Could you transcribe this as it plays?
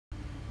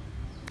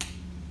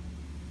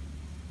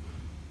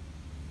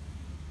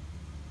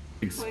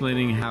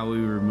explaining how we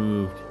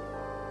removed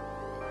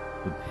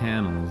the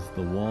panels,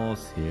 the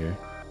walls here,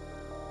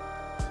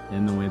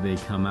 and the way they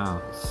come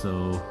out.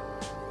 So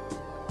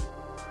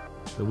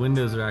the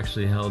windows are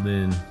actually held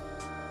in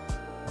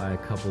by a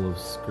couple of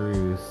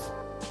screws,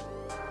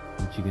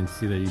 which you can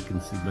see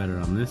better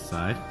on this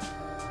side.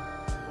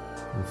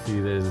 You can see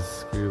there's a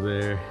screw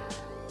there,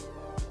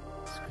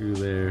 screw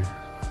there,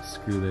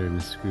 screw there, and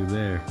a screw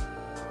there.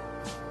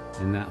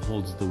 And that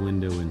holds the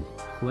window in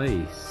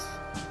place.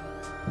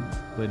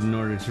 But in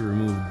order to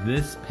remove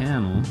this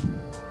panel,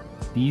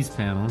 these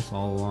panels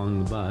all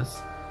along the bus,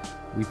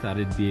 we thought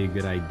it'd be a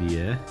good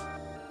idea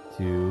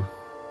to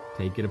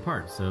take it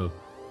apart. So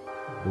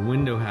the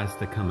window has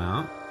to come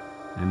out,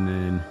 and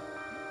then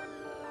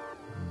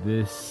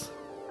this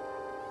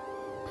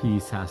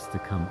piece has to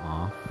come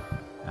off,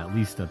 at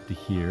least up to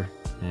here.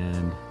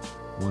 And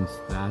once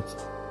that's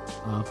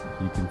up,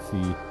 you can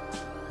see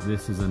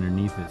this is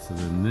underneath it, so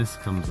then this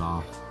comes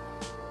off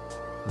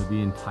for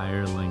the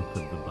entire length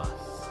of the bus.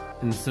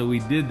 And so we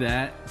did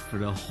that for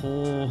the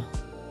whole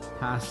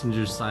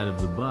passenger side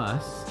of the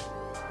bus,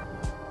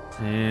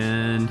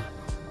 and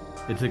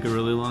it took a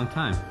really long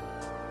time,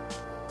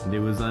 and it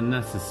was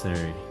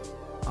unnecessary.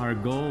 Our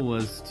goal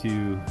was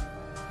to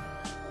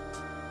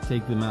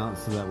take them out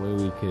so that way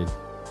we could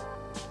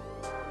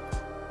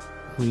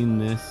clean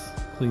this,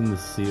 clean the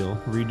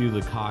seal, redo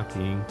the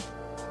caulking,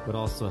 but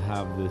also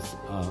have this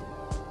up.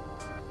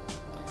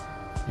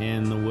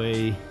 And the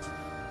way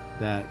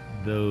that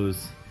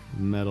those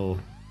metal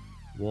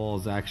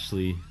walls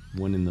actually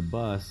went in the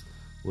bus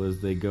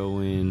was they go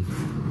in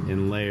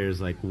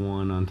layers, like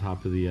one on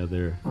top of the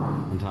other,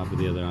 on top of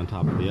the other, on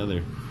top of the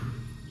other.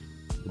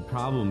 The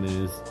problem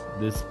is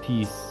this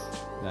piece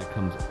that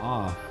comes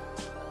off,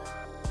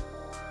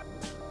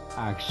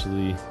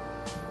 actually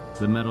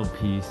the metal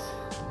piece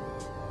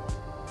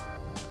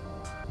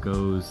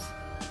goes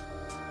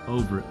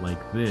over it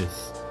like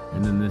this,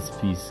 and then this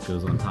piece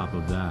goes on top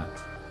of that.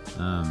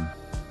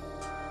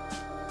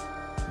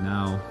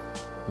 Now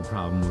the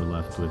problem we're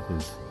left with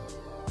is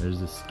there's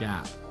this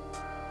gap.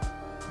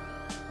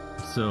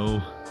 So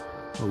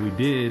what we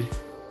did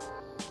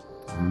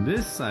on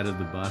this side of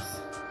the bus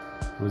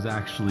was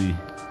actually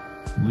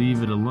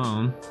leave it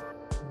alone,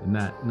 and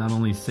that not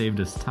only saved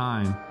us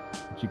time,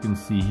 but you can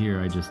see here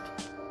I just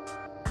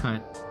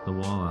cut the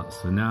wall out.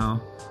 So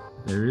now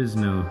there is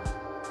no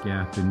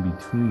gap in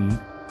between.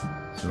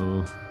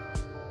 So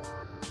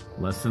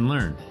lesson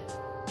learned.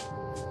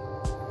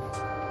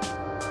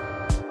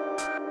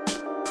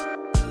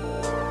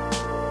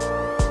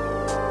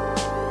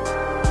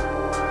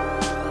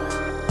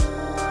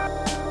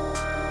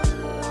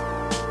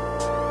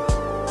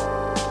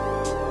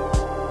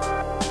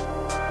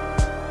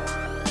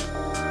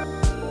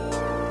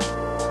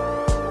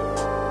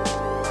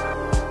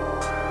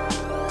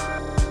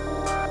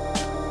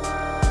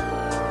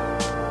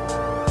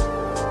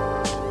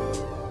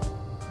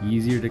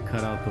 Easier to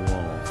cut out the wall